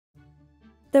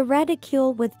The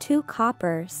reticule with 2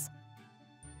 coppers.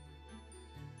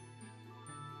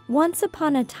 Once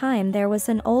upon a time there was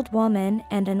an old woman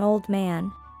and an old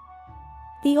man.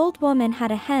 The old woman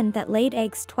had a hen that laid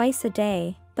eggs twice a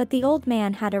day, but the old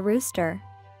man had a rooster.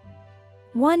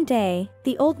 One day,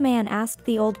 the old man asked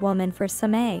the old woman for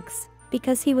some eggs,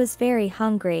 because he was very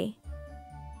hungry.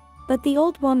 But the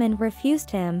old woman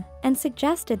refused him, and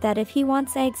suggested that if he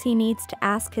wants eggs he needs to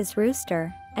ask his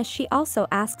rooster, as she also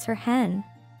asks her hen.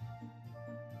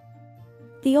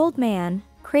 The old man,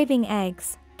 craving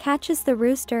eggs, catches the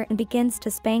rooster and begins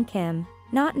to spank him,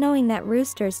 not knowing that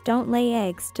roosters don't lay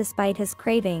eggs despite his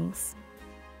cravings.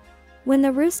 When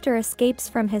the rooster escapes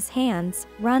from his hands,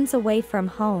 runs away from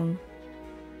home.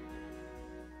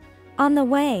 On the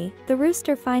way, the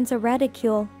rooster finds a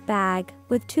reticule bag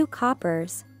with 2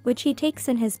 coppers, which he takes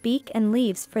in his beak and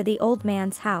leaves for the old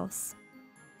man's house.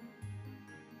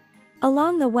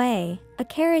 Along the way, a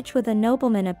carriage with a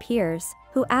nobleman appears,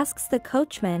 who asks the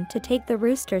coachman to take the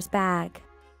rooster's bag.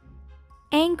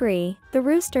 Angry, the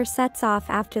rooster sets off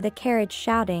after the carriage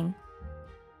shouting,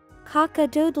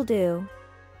 "Cock-a-doodle-doo!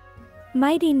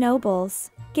 Mighty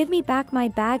nobles, give me back my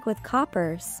bag with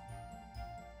coppers."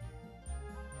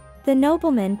 The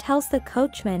nobleman tells the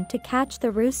coachman to catch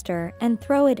the rooster and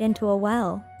throw it into a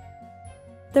well.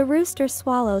 The rooster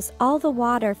swallows all the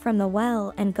water from the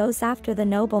well and goes after the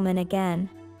nobleman again.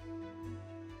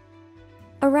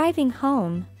 Arriving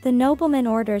home, the nobleman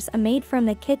orders a maid from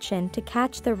the kitchen to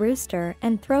catch the rooster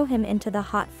and throw him into the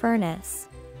hot furnace.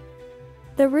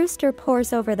 The rooster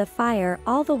pours over the fire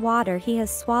all the water he has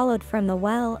swallowed from the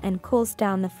well and cools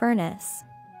down the furnace.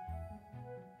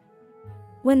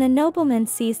 When the nobleman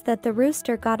sees that the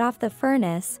rooster got off the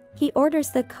furnace, he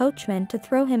orders the coachman to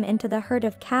throw him into the herd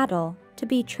of cattle, to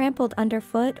be trampled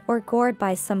underfoot or gored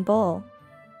by some bull.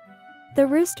 The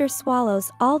rooster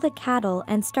swallows all the cattle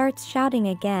and starts shouting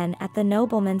again at the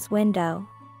nobleman's window.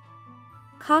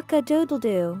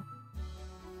 "Cock-a-doodle-doo!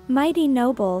 Mighty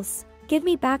nobles, give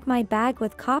me back my bag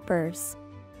with coppers."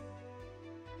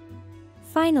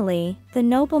 Finally, the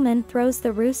nobleman throws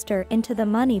the rooster into the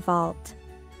money vault.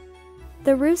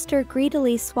 The rooster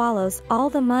greedily swallows all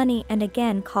the money and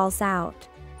again calls out,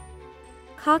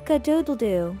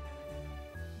 "Cock-a-doodle-doo!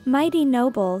 Mighty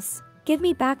nobles, give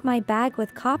me back my bag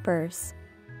with coppers."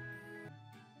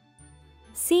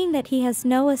 Seeing that he has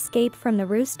no escape from the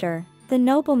rooster, the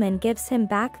nobleman gives him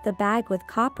back the bag with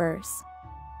coppers.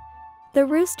 The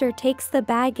rooster takes the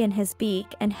bag in his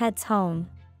beak and heads home.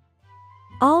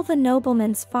 All the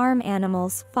nobleman's farm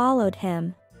animals followed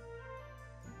him.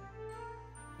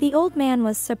 The old man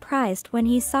was surprised when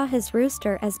he saw his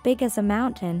rooster as big as a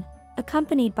mountain,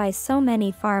 accompanied by so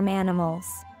many farm animals.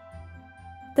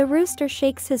 The rooster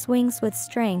shakes his wings with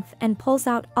strength and pulls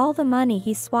out all the money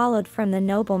he swallowed from the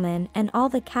nobleman and all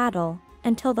the cattle,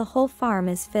 until the whole farm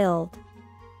is filled.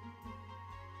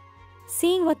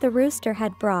 Seeing what the rooster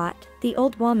had brought, the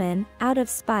old woman, out of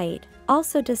spite,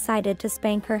 also decided to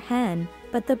spank her hen,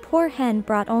 but the poor hen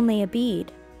brought only a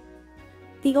bead.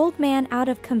 The old man, out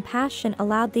of compassion,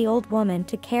 allowed the old woman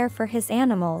to care for his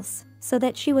animals, so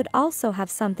that she would also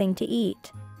have something to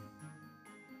eat.